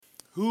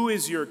Who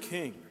is your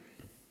king?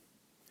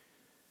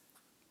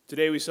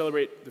 Today we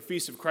celebrate the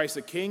Feast of Christ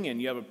the King, and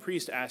you have a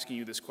priest asking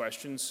you this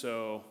question,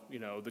 so,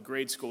 the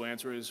grade school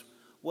answer is,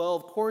 well,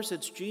 of course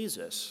it's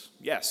Jesus.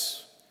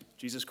 Yes,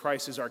 Jesus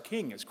Christ is our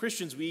King. As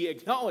Christians, we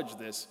acknowledge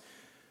this,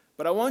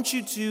 but I want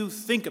you to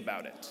think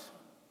about it.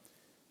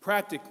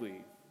 Practically,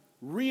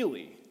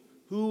 really,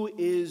 who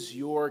is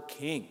your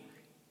king?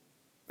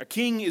 A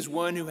king is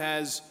one who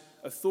has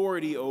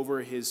authority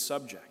over his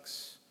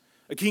subjects.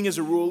 A king is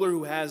a ruler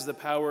who has the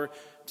power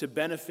to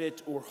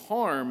benefit or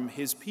harm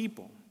his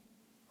people.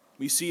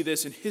 We see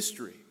this in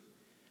history.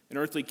 An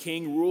earthly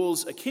king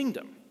rules a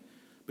kingdom,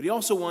 but he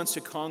also wants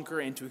to conquer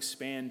and to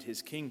expand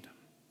his kingdom.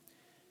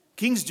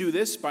 Kings do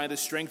this by the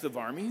strength of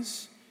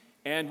armies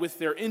and with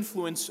their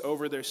influence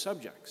over their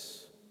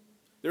subjects.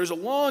 There's a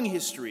long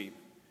history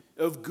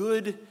of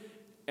good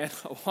and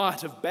a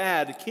lot of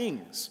bad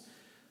kings,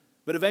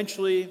 but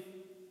eventually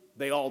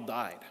they all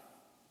died.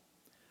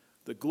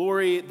 The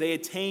glory they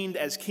attained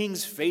as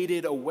kings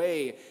faded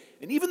away,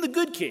 and even the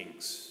good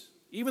kings,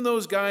 even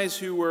those guys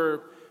who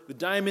were the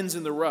diamonds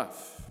in the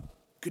rough,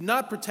 could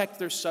not protect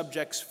their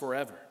subjects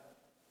forever.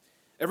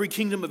 Every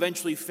kingdom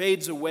eventually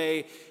fades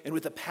away, and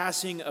with the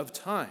passing of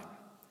time,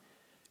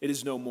 it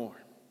is no more.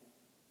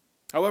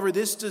 However,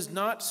 this does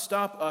not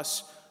stop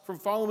us from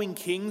following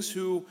kings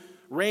who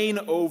reign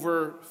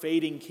over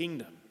fading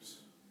kingdoms.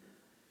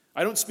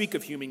 I don't speak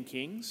of human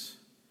kings,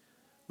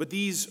 but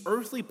these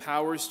earthly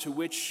powers to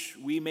which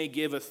we may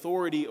give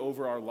authority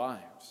over our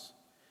lives.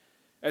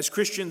 As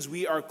Christians,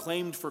 we are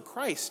claimed for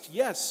Christ,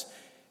 yes,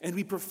 and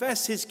we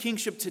profess his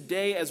kingship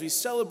today as we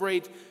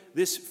celebrate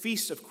this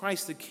feast of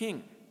Christ the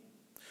King.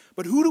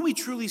 But who do we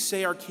truly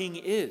say our King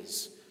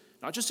is?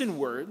 Not just in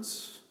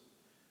words,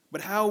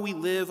 but how we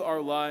live our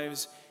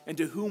lives and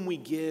to whom we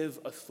give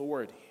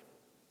authority.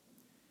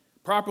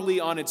 Properly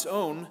on its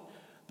own,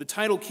 the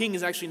title king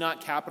is actually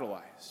not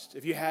capitalized.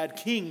 If you had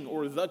king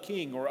or the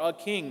king or a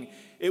king,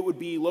 it would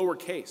be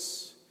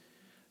lowercase.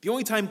 The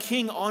only time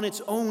king on its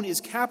own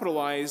is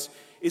capitalized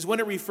is when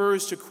it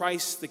refers to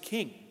Christ the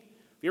King.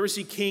 If you ever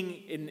see king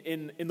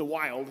in the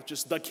wild,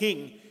 just the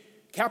king,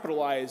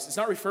 capitalized, it's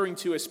not referring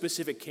to a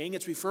specific king,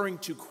 it's referring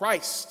to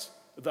Christ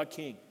the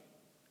King.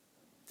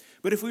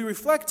 But if we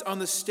reflect on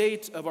the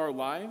state of our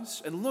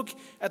lives and look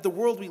at the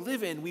world we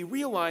live in, we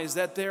realize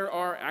that there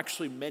are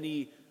actually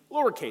many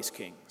lowercase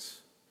kings.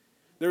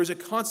 There is a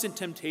constant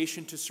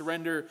temptation to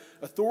surrender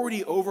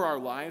authority over our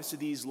lives to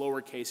these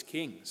lowercase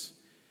kings,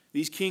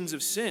 these kings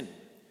of sin.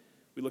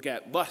 We look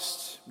at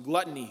lust,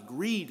 gluttony,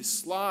 greed,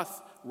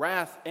 sloth,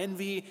 wrath,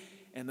 envy,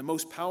 and the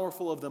most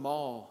powerful of them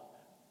all,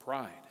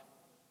 pride.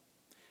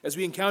 As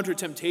we encounter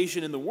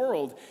temptation in the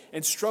world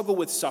and struggle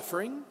with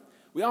suffering,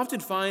 we often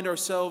find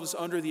ourselves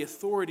under the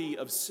authority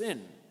of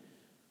sin.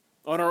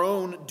 On our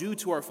own, due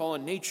to our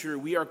fallen nature,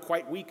 we are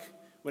quite weak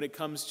when it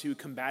comes to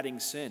combating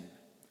sin.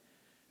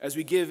 As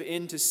we give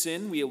in to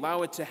sin, we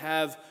allow it to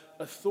have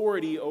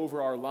authority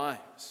over our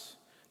lives,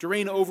 to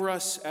reign over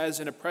us as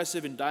an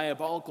oppressive and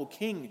diabolical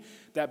king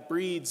that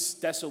breeds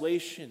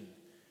desolation,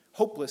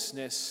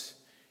 hopelessness,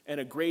 and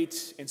a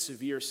great and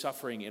severe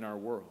suffering in our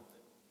world.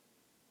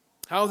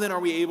 How then are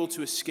we able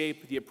to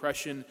escape the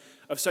oppression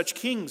of such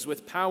kings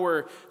with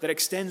power that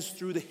extends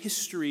through the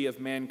history of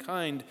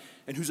mankind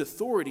and whose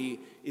authority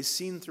is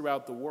seen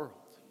throughout the world?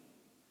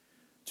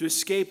 To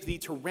escape the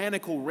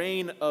tyrannical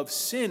reign of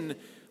sin,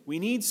 we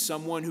need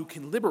someone who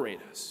can liberate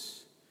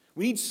us.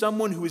 We need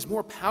someone who is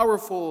more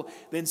powerful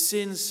than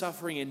sin,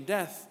 suffering, and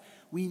death.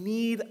 We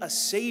need a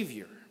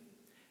Savior.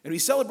 And we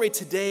celebrate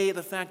today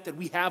the fact that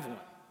we have one,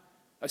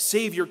 a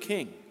Savior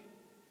King.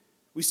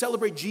 We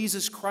celebrate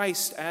Jesus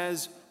Christ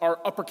as our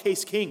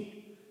uppercase King,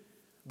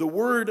 the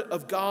Word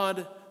of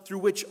God through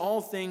which all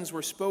things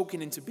were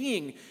spoken into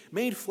being,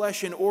 made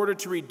flesh in order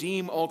to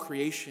redeem all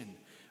creation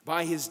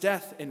by his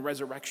death and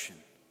resurrection.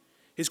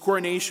 His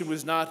coronation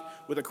was not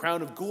with a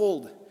crown of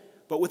gold,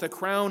 but with a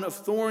crown of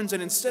thorns,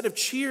 and instead of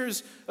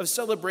cheers of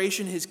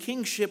celebration, his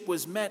kingship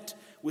was met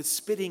with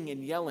spitting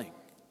and yelling.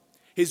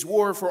 His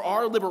war for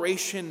our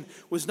liberation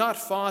was not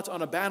fought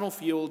on a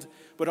battlefield,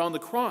 but on the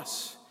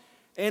cross,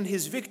 and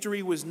his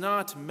victory was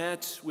not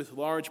met with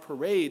large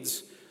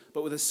parades,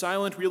 but with a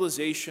silent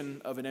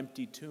realization of an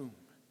empty tomb,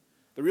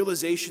 the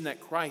realization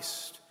that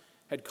Christ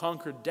had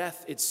conquered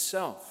death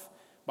itself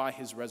by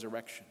his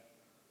resurrection.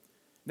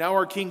 Now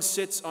our King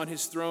sits on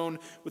his throne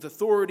with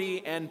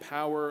authority and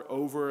power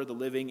over the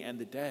living and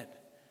the dead.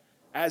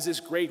 As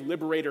this great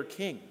liberator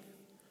king,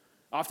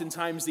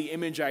 oftentimes the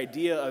image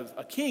idea of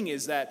a king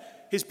is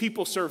that his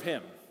people serve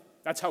him.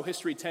 That's how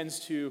history tends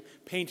to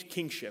paint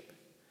kingship.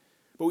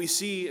 But we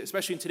see,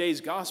 especially in today's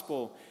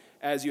gospel,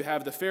 as you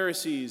have the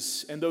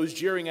Pharisees and those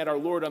jeering at our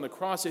Lord on the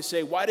cross, they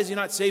say, why does he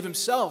not save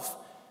himself?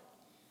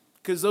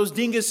 Because those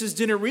dinguses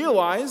didn't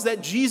realize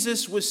that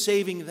Jesus was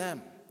saving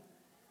them,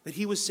 that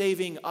he was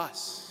saving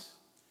us.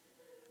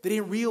 They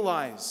didn't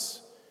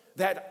realize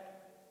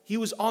that he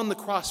was on the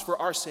cross for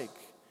our sake,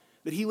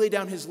 that he laid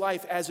down his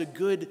life as a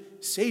good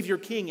Savior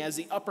King, as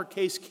the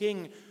uppercase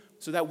King,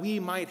 so that we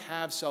might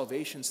have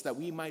salvation, so that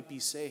we might be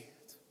saved.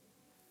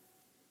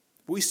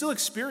 But we still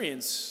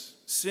experience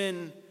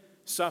sin,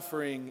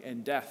 suffering,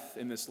 and death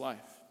in this life.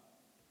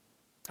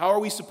 How are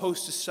we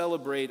supposed to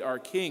celebrate our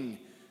King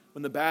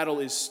when the battle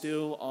is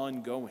still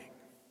ongoing?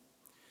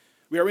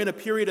 We are in a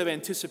period of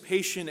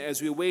anticipation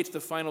as we await the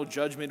final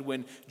judgment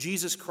when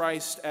Jesus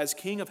Christ, as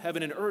King of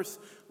heaven and earth,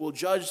 will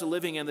judge the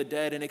living and the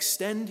dead and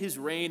extend his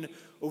reign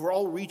over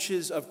all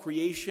reaches of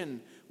creation,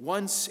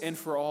 once and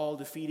for all,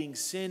 defeating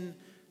sin,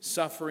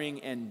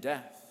 suffering, and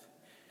death.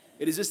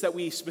 It is this that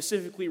we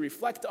specifically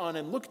reflect on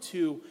and look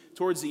to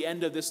towards the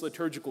end of this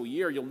liturgical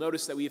year. You'll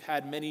notice that we've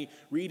had many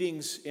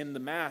readings in the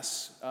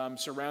Mass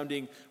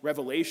surrounding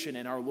Revelation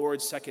and our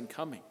Lord's second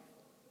coming.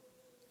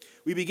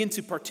 We begin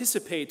to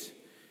participate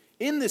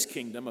in this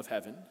kingdom of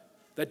heaven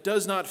that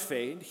does not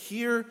fade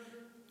here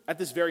at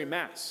this very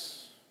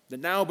Mass, the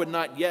now but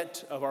not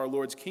yet of our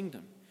Lord's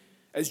kingdom,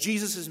 as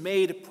Jesus is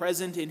made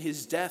present in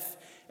his death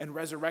and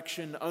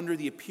resurrection under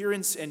the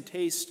appearance and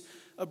taste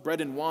of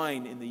bread and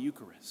wine in the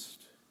Eucharist.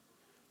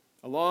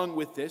 Along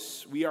with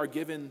this, we are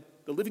given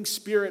the living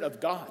Spirit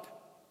of God,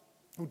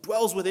 who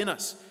dwells within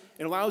us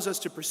and allows us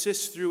to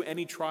persist through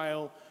any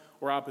trial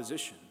or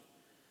opposition.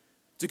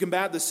 To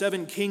combat the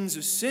 7 kings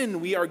of sin,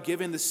 we are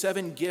given the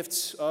 7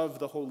 gifts of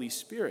the Holy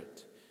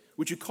Spirit,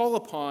 which we call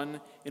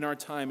upon in our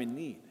time in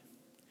need.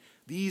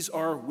 These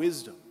are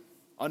wisdom,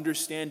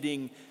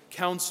 understanding,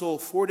 counsel,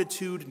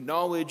 fortitude,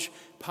 knowledge,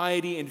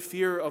 piety, and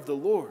fear of the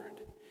Lord.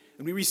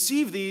 And we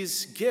receive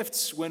these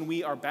gifts when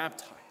we are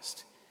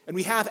baptized, and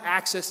we have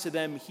access to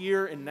them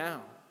here and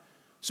now.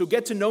 So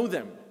get to know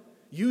them,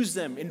 use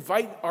them,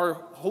 invite our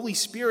Holy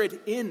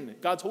Spirit in,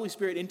 God's Holy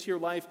Spirit into your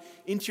life,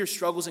 into your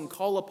struggles, and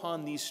call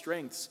upon these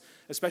strengths,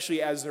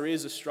 especially as there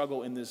is a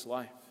struggle in this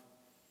life.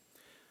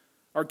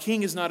 Our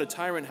King is not a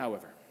tyrant,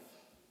 however.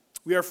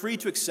 We are free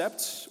to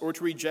accept or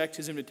to reject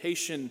his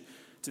invitation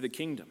to the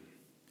kingdom.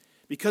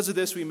 Because of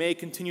this, we may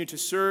continue to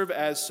serve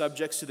as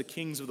subjects to the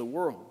kings of the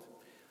world.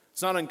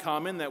 It's not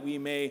uncommon that we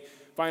may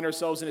find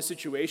ourselves in a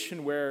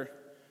situation where,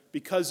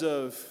 because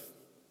of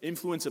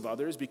influence of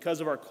others,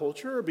 because of our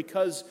culture, or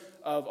because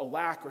of a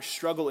lack or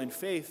struggle in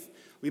faith,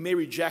 we may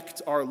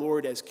reject our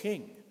Lord as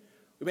King.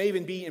 We may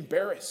even be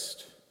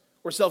embarrassed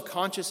or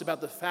self-conscious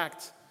about the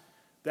fact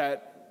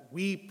that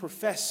we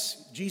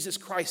profess Jesus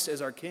Christ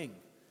as our King.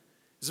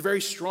 There's a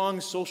very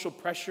strong social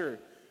pressure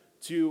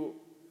to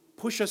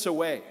push us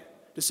away,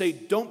 to say,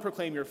 don't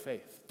proclaim your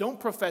faith. Don't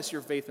profess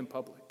your faith in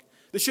public.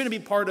 This shouldn't be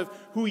part of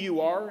who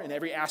you are in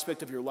every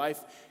aspect of your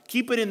life.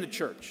 Keep it in the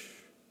church.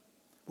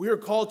 We are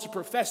called to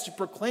profess, to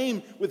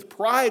proclaim with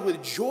pride,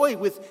 with joy,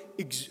 with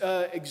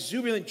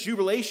exuberant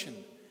jubilation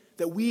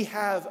that we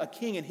have a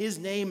King and his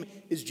name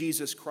is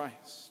Jesus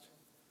Christ.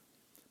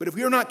 But if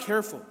we are not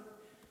careful,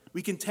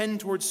 we can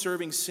tend towards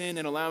serving sin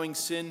and allowing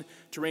sin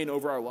to reign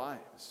over our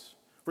lives.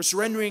 We're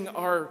surrendering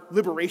our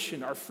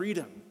liberation, our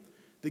freedom,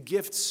 the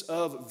gifts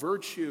of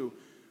virtue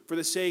for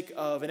the sake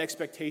of an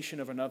expectation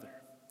of another,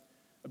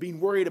 of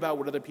being worried about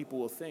what other people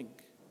will think,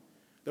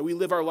 that we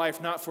live our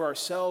life not for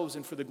ourselves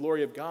and for the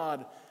glory of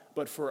God,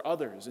 but for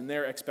others and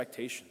their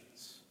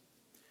expectations.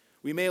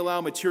 We may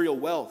allow material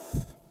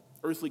wealth,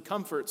 earthly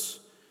comforts,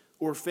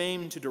 or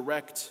fame to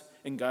direct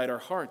and guide our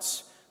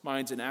hearts,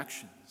 minds, and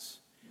actions.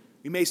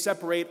 We may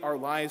separate our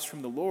lives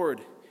from the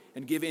Lord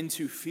and give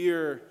into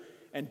fear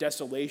and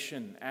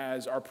desolation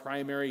as our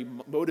primary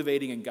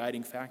motivating and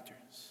guiding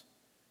factors.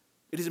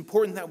 It is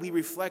important that we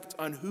reflect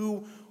on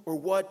who or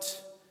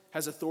what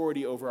has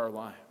authority over our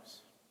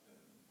lives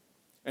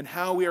and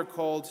how we are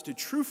called to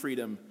true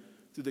freedom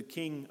through the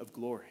King of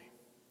glory.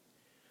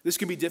 This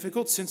can be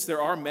difficult since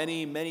there are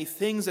many, many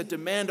things that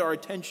demand our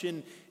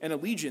attention and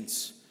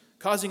allegiance,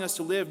 causing us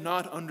to live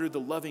not under the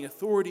loving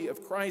authority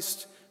of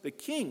Christ, the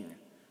King,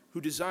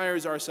 who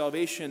desires our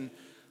salvation,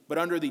 but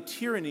under the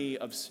tyranny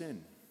of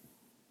sin.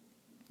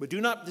 But do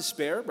not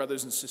despair,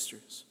 brothers and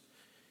sisters.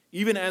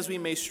 Even as we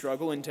may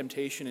struggle in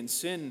temptation and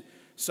sin,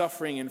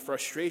 suffering and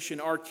frustration,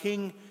 our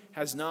King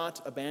has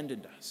not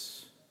abandoned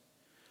us.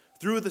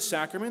 Through the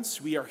sacraments,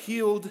 we are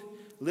healed,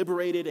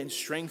 liberated, and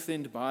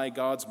strengthened by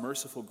God's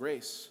merciful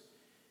grace.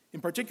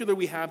 In particular,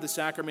 we have the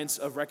sacraments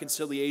of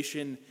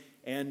reconciliation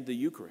and the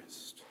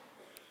Eucharist,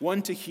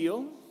 one to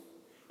heal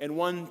and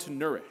one to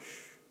nourish.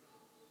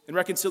 In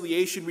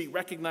reconciliation, we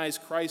recognize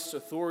Christ's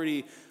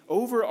authority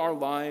over our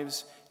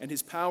lives and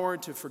his power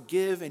to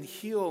forgive and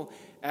heal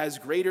as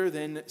greater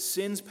than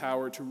sin's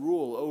power to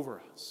rule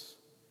over us.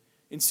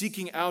 In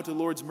seeking out the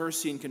Lord's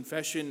mercy in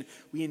confession,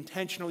 we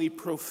intentionally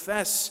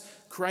profess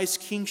Christ's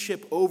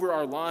kingship over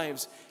our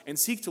lives and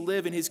seek to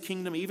live in his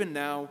kingdom even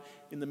now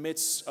in the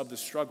midst of the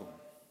struggle.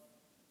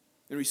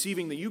 In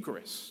receiving the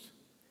Eucharist,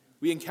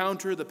 we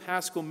encounter the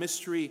paschal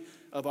mystery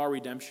of our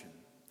redemption,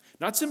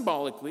 not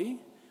symbolically,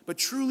 but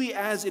truly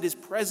as it is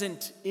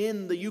present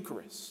in the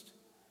Eucharist.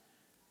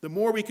 The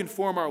more we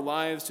conform our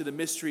lives to the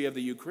mystery of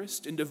the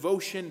Eucharist in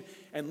devotion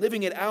and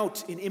living it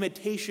out in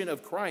imitation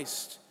of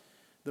Christ,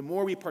 the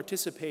more we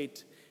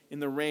participate in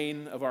the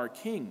reign of our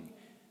King,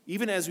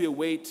 even as we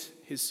await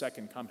his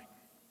second coming.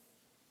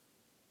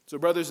 So,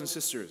 brothers and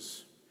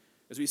sisters,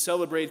 as we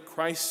celebrate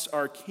Christ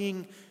our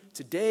King,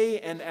 today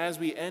and as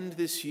we end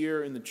this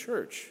year in the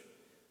church,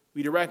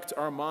 we direct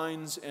our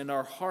minds and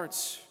our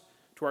hearts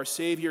to our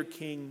Savior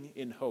King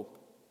in hope.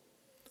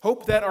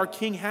 Hope that our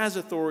King has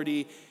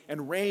authority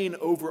and reign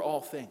over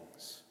all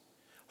things.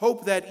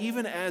 Hope that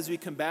even as we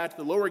combat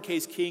the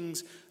lowercase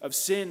kings of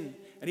sin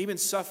and even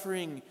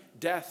suffering,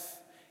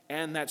 death,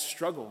 and that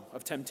struggle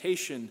of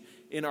temptation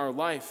in our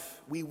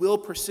life, we will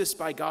persist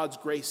by God's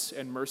grace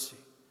and mercy.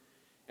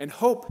 And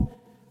hope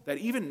that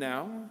even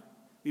now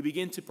we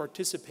begin to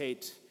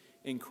participate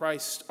in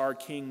Christ our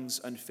King's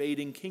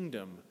unfading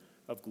kingdom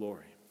of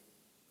glory.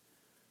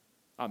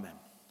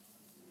 Amen.